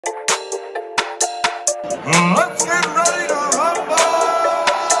Let's get ready to rumble!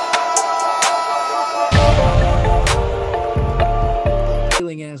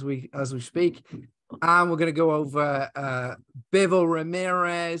 As we speak, and we're going to go over Bivol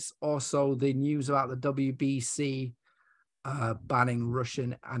Ramirez, also the news about the WBC banning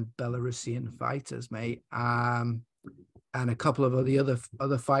Russian and Belarusian fighters, mate, and a couple of the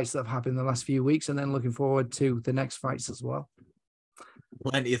other fights that have happened in the last few weeks, and then looking forward to the next fights as well.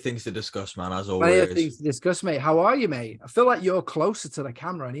 Plenty of things to discuss, man, as Plenty always. of things to discuss, mate. How are you, mate? I feel like you're closer to the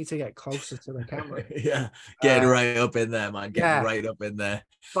camera. I need to get closer to the camera. Yeah, getting right up in there, man. Getting right up in there.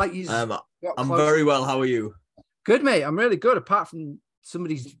 Like you. I'm very well. How are you? Good, mate. I'm really good. Apart from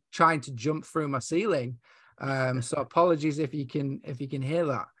somebody's trying to jump through my ceiling, so apologies if you can hear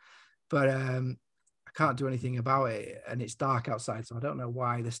that, but I can't do anything about it, and it's dark outside, so I don't know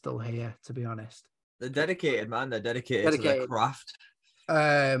why they're still here. To be honest, they're dedicated, man. They're dedicated. To their craft.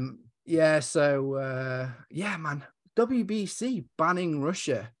 Yeah. So yeah, man. WBC banning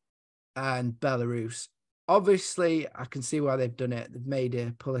Russia and Belarus. Obviously, I can see why they've done it. They've made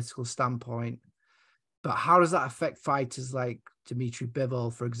a political standpoint. But how does that affect fighters like Dmitry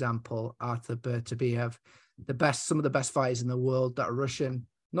Bivol, for example, Artur Beterbiev, some of the best fighters in the world that are Russian?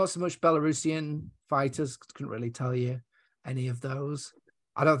 Not so much Belarusian fighters. Couldn't really tell you any of those.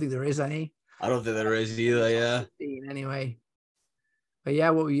 I don't think there is any. I don't think there is either. Yeah. Anyway, but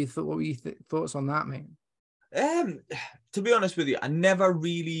yeah, what were your thoughts on that, mate? To be honest with you, I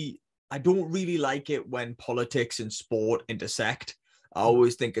don't really like it when politics and sport intersect. I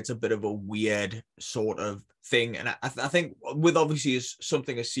always think it's a bit of a weird sort of thing. And I think with obviously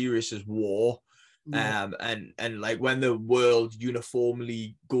something as serious as war, and like when the world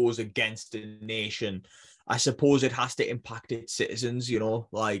uniformly goes against a nation, I suppose it has to impact its citizens, you know,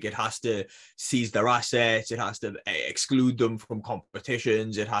 like it has to seize their assets. It has to exclude them from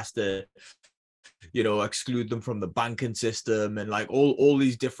competitions. It has to, you know, exclude them from the banking system, and like all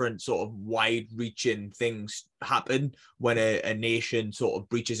these different sort of wide reaching things happen when a nation sort of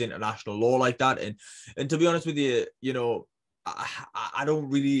breaches international law like that. And to be honest with you, you know, I don't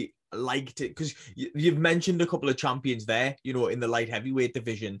really liked it because you've mentioned a couple of champions there, you know, in the light heavyweight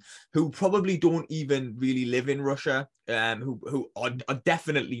division who probably don't even really live in Russia, who are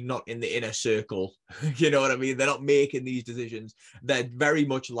definitely not in the inner circle. You know what I mean? They're not making these decisions. They're very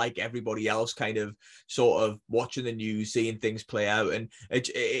much like everybody else, kind of sort of watching the news, seeing things play out, and it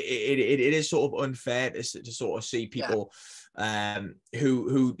is sort of unfair to sort of see people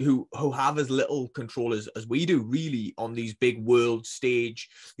who have as little control as we do really on these big world stage,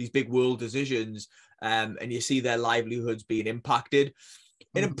 these big world decisions, and you see their livelihoods being impacted.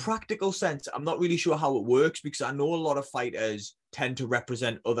 In a practical sense, I'm not really sure how it works because I know a lot of fighters tend to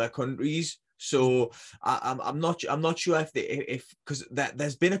represent other countries. So I'm not sure if because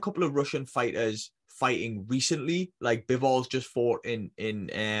there's been a couple of Russian fighters fighting recently, like Bivol's just fought in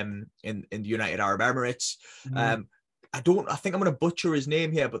the United Arab Emirates. I think I'm going to butcher his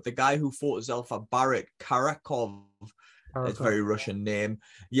name here, but the guy who fought Zelfa Barak Karakov, it's a very Russian name.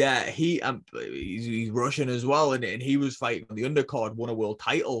 Yeah, he's Russian as well, and he was fighting on the undercard, won a world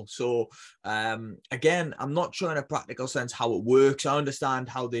title. So again, I'm not sure in a practical sense how it works. I understand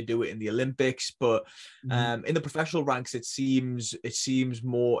how they do it in the Olympics, but in the professional ranks, it seems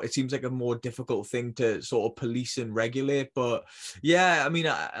like a more difficult thing to sort of police and regulate. But yeah, I mean,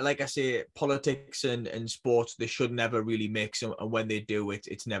 like I say, politics and sports, they should never really mix, and when they do,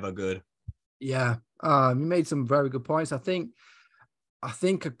 it's never good. Yeah, you made some very good points. I think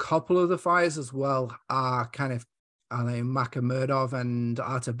a couple of the fighters as well are kind of, Makhmudov and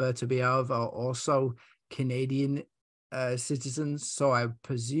Artur Beterbiev are also Canadian citizens. So I'm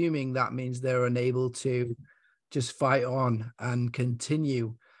presuming that means they're unable to just fight on and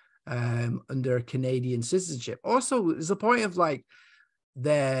continue under Canadian citizenship. Also, there's a point of like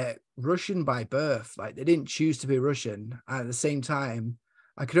they're Russian by birth, like they didn't choose to be Russian. At the same time,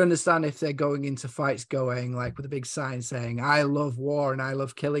 I could understand if they're going into fights going like with a big sign saying, I love war and I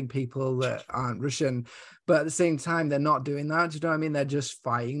love killing people that aren't Russian. But at the same time, they're not doing that. Do you know what I mean? They're just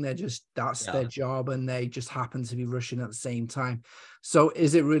fighting. That's their job, and they just happen to be Russian at the same time. So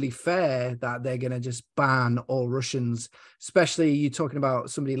is it really fair that they're going to just ban all Russians? Especially you talking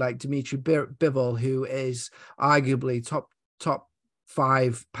about somebody like Dmitry Bivol, who is arguably top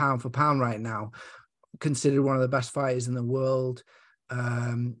 5 pound for pound right now, considered one of the best fighters in the world.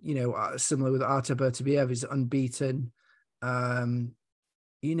 Similar with Artur Beterbiev, is unbeaten.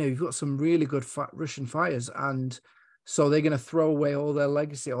 You've got some really good Russian fighters, and so they're going to throw away all their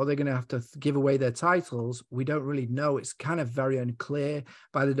legacy, or they're going to have to give away their titles. We don't really know. It's kind of very unclear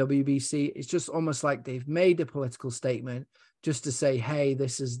by the WBC. It's just almost like they've made a political statement, just to say, hey,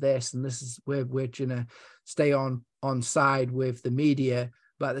 this is this, and this is we're gonna stay on side with the media,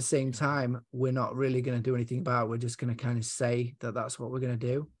 but at the same time, we're not really going to do anything about it. We're just going to kind of say that that's what we're going to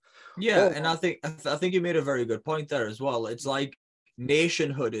do. Yeah, and I think you made a very good point there as well. It's like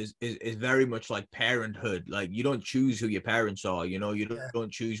nationhood is very much like parenthood. Like, you don't choose who your parents are, you know, you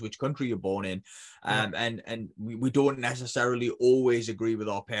don't choose which country you're born in. And we don't necessarily always agree with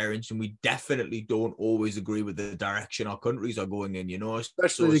our parents, and we definitely don't always agree with the direction our countries are going in, you know,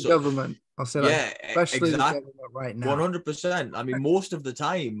 especially the government. I'll say that. Especially exactly. The government right now. 100%. I mean, most of the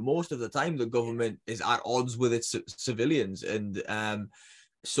time the government is at odds with its civilians, and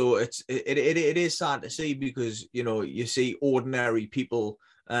so it is sad to see, because, you know, you see ordinary people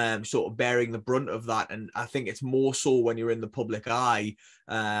sort of bearing the brunt of that. And I think it's more so when you're in the public eye,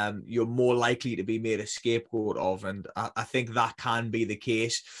 you're more likely to be made a scapegoat of. And I think that can be the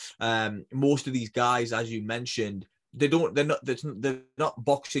case. Most of these guys, as you mentioned, they're not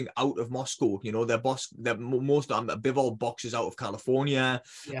boxing out of Moscow, you know. Most of them, Bivol boxes out of California.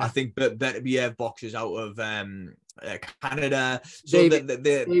 I think Benavidez boxes out of Canada. So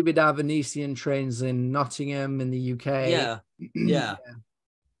David Avanesian trains in Nottingham in the UK. Yeah.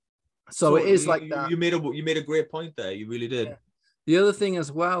 So it is like that. You made a great point there. You really did. The other thing as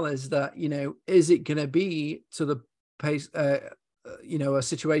well is that, you know, is it going to be to the pace, you know, a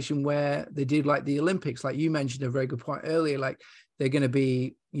situation where they did like the Olympics, like you mentioned a very good point earlier, like they're going to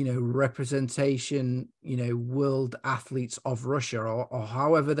be, you know, representation, you know, world athletes of Russia, or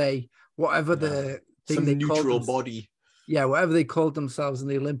however whatever the thing some they neutral body. Yeah, whatever they called themselves in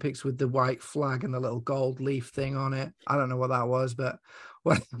the Olympics with the white flag and the little gold leaf thing on it. I don't know what that was, but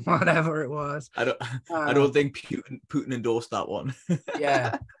whatever it was. I don't think Putin endorsed that one.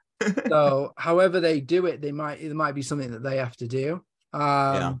 Yeah. So however they do it, it might be something that they have to do.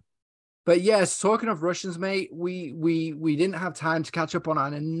 But yes, talking of Russians, mate, we didn't have time to catch up on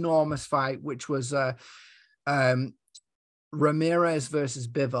an enormous fight, which was Ramirez versus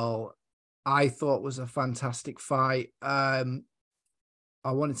Bivol. I thought was a fantastic fight. I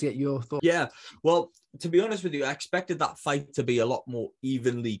wanted to get your thoughts. Yeah, well, to be honest with you, I expected that fight to be a lot more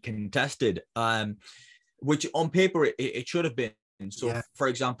evenly contested, which on paper it should have been. So, for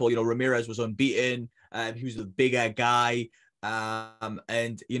example, you know, Ramirez was unbeaten. He was the bigger guy.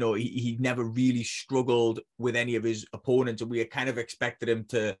 And, you know, he never really struggled with any of his opponents. And we had kind of expected him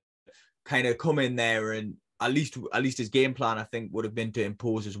to kind of come in there, and at least his game plan, I think, would have been to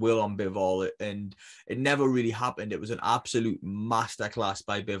impose his will on Bivol. And it never really happened. It was an absolute masterclass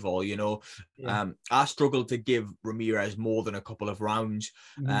by Bivol, you know. I struggled to give Ramirez more than a couple of rounds.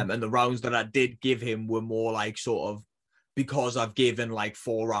 And the rounds that I did give him were more like sort of, because I've given like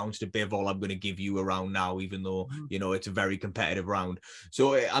 4 rounds to Bivol, I'm going to give you a round now, even though, you know, it's a very competitive round.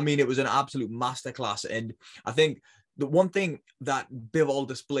 So, I mean, it was an absolute masterclass. And I think the one thing that Bivol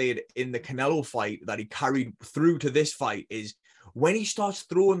displayed in the Canelo fight that he carried through to this fight is when he starts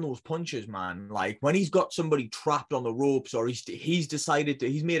throwing those punches, man, like when he's got somebody trapped on the ropes, or he's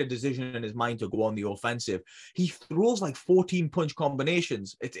made a decision in his mind to go on the offensive, he throws like 14 punch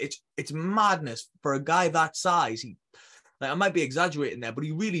combinations. It's madness for a guy that size. Like, I might be exaggerating there, but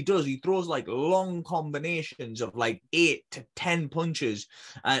he really does. He throws like long combinations of like 8 to 10 punches,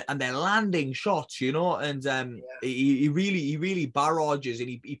 and they're landing shots, you know. And he really barrages, and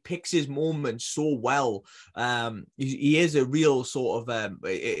he picks his moments so well. He is a real sort of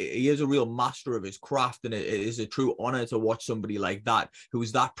he is a real master of his craft, and it is a true honor to watch somebody like that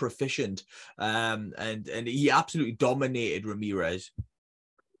who's that proficient. And he absolutely dominated Ramirez.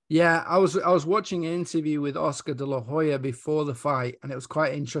 Yeah, I was watching an interview with Oscar De La Hoya before the fight, and it was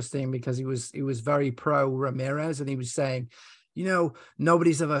quite interesting because he was very pro Ramirez, and he was saying, you know,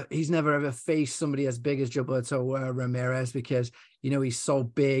 he's never ever faced somebody as big as Gilberto Ramirez, because, you know, he's so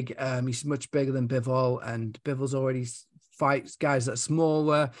big. He's much bigger than Bivol, and Bivol's already fights guys that are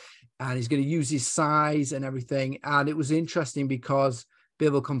smaller, and he's going to use his size and everything. And it was interesting because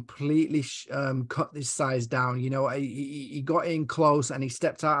Bivol completely cut this size down. You know, he got in close and he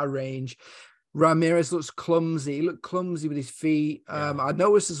stepped out of range. Ramirez looks clumsy. He looked clumsy with his feet. I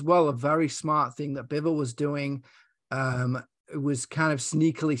noticed as well a very smart thing that Bivol was doing. It was kind of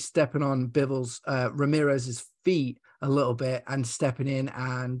sneakily stepping on Ramirez's feet a little bit and stepping in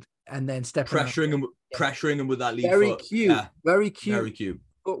and then stepping pressuring him with that lead very foot. Cute. Yeah. Very cute.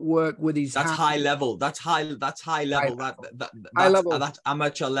 Footwork with his that's hands. high level. That's high level. That's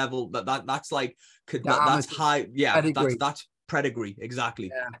amateur level. That's like that's high. Yeah, pedigree. That's pedigree.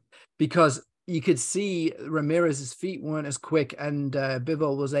 Exactly. Yeah. Because you could see Ramirez's feet weren't as quick, and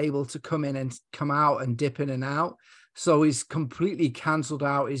Bivol was able to come in and come out and dip in and out. So he's completely cancelled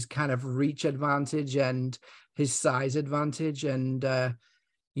out his kind of reach advantage, and his size advantage. And,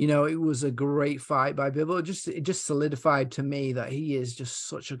 you know, it was a great fight by Bivol. It just solidified to me that he is just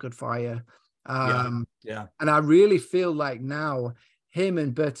such a good fighter. Yeah. And I really feel like now him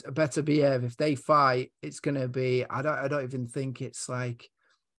and Beterbiev, if they fight, it's going to be, I don't even think it's like,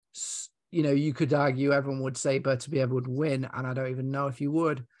 you know, you could argue everyone would say Beterbiev would win, and I don't even know if he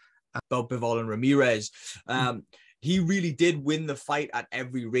would. About Bivol and Ramirez. He really did win the fight at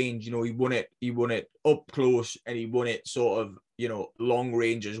every range. You know, he won it up close, and he won it sort of, you know, long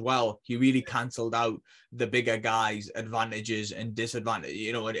range as well. He really cancelled out the bigger guys' advantages and disadvantages,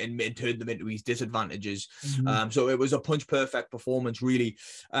 you know, and turned them into his disadvantages. So it was a punch perfect performance, really.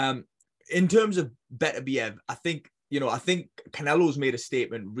 In terms of Beterbiev, I think Canelo's made a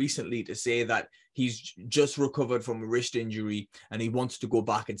statement recently to say that he's just recovered from a wrist injury and he wants to go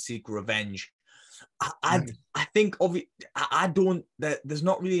back and seek revenge. I think there's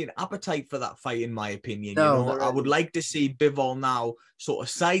not really an appetite for that fight, in my opinion. No, you know, I would like to see Bivol now sort of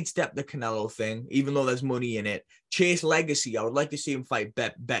sidestep the Canelo thing, even though there's money in it. Chase legacy. I would like to see him fight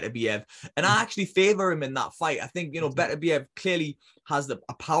Beterbiev, and I actually favor him in that fight. I think, you know, Beterbiev clearly has a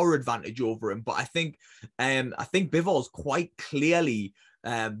power advantage over him, but I think Bivol's quite clearly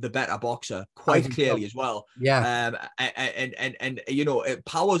the better boxer, quite clearly as well. Yeah. And you know,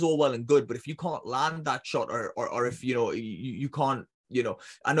 power's all well and good, but if you can't land that shot, or if, you know, you can't, you know,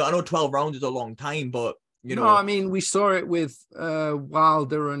 I know 12 rounds is a long time, but you know, I mean, we saw it with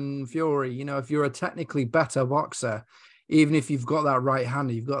Wilder and Fury. You know, if you're a technically better boxer, even if you've got that right hand,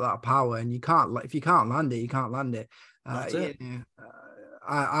 you've got that power, and if you can't land it, you can't land it. That's it.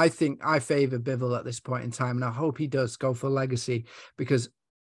 I think I favor Bivol at this point in time, and I hope he does go for legacy, because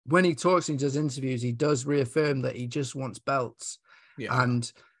when he talks and does interviews, he does reaffirm that he just wants belts. Yeah.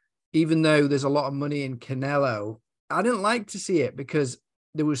 And even though there's a lot of money in Canelo, I didn't like to see it because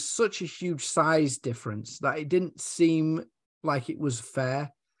there was such a huge size difference that it didn't seem like it was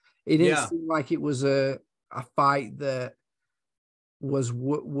fair. It didn't seem like it was a fight that was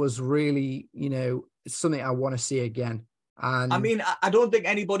really, you know, something I want to see again. And I mean, I don't think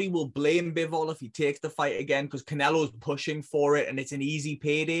anybody will blame Bivol if he takes the fight again, because Canelo's pushing for it and it's an easy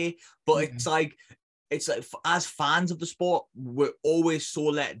payday. But it's like as fans of the sport, we're always so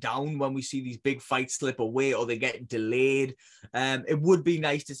let down when we see these big fights slip away or they get delayed. It would be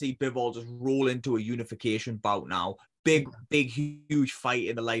nice to see Bivol just roll into a unification bout now. Big, huge fight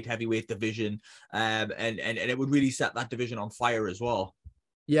in the light heavyweight division. And it would really set that division on fire as well.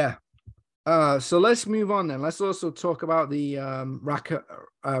 Yeah. So let's move on then. Let's also talk about the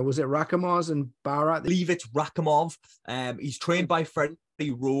was it Rakhimov and Barrett? I believe it's Rakhimov. He's trained by Freddie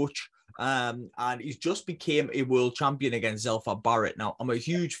Roach, and he's just became a world champion against Zelfa Barrett. Now, I'm a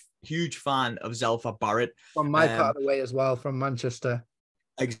huge fan of Zelfa Barrett. From my part of the way as well, from Manchester.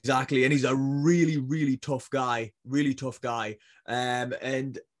 Exactly, and he's a really tough guy.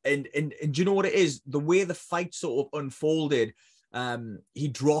 And do you know what it is? The way the fight sort of unfolded, he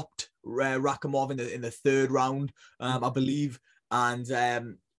dropped Rakhimov in the third round, I believe, and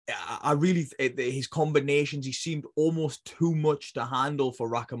I really his combinations, he seemed almost too much to handle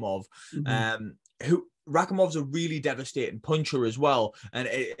for Rakhimov. Rakhimov's a really devastating puncher as well, and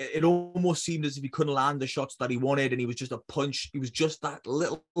it almost seemed as if he couldn't land the shots that he wanted, and he was just that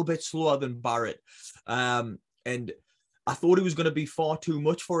little bit slower than Barrett, and I thought it was going to be far too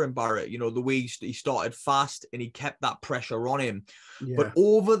much for him, Barrett. You know, the way he started fast and he kept that pressure on him. Yeah. But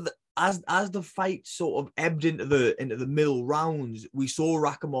as the fight sort of ebbed into the middle rounds, we saw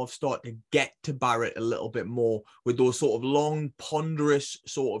Rakhimov start to get to Barrett a little bit more with those sort of long, ponderous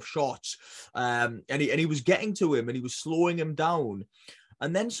sort of shots. And he was getting to him and he was slowing him down.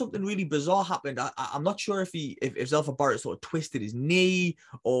 And then something really bizarre happened. I'm not sure if Zelfa Barrett sort of twisted his knee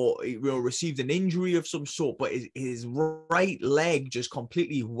or he received an injury of some sort, but his right leg just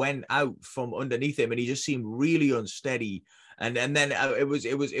completely went out from underneath him, and he just seemed really unsteady. And then it was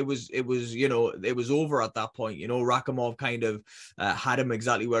you know, it was over at that point. You know, Rakhimov kind of had him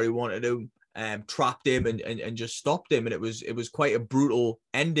exactly where he wanted him. Trapped him and just stopped him, and it was quite a brutal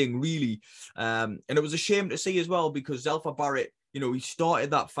ending, really. And it was a shame to see as well, because Zelfa Barrett, you know, he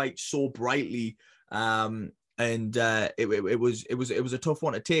started that fight so brightly, and it was a tough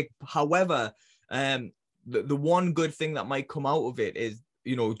one to take. However, the one good thing that might come out of it is,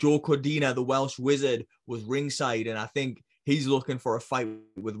 you know, Joe Cordina, the Welsh wizard, was ringside, and I think he's looking for a fight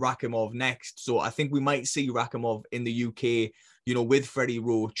with Rakhimov next. So I think we might see Rakhimov in the UK, you know, with Freddie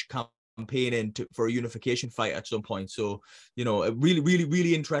Roach campaigning for a unification fight at some point. So, you know, a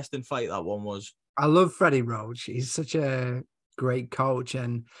really interesting fight that one was. I love Freddie Roach. He's such a great coach,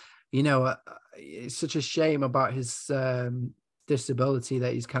 and you know, it's such a shame about his disability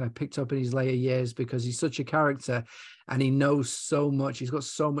that he's kind of picked up in his later years, because he's such a character and he knows so much. He's got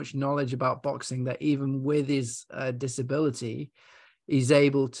so much knowledge about boxing that even with his disability, he's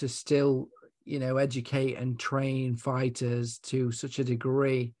able to still, you know, educate and train fighters to such a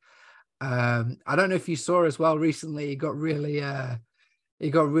degree. I don't know if you saw as well recently, he got really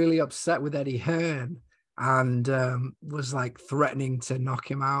upset with Eddie Hearn and was like threatening to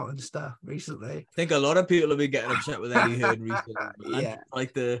knock him out and stuff recently. I think a lot of people have been getting upset with Eddie Hearn recently. Yeah,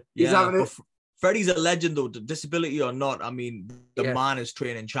 like he's Freddie's a legend though, disability or not. I mean, the man is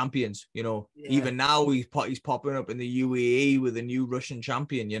training champions. You know, even now he's popping up in the UAE with a new Russian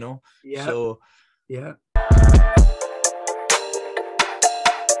champion. You know, so yeah.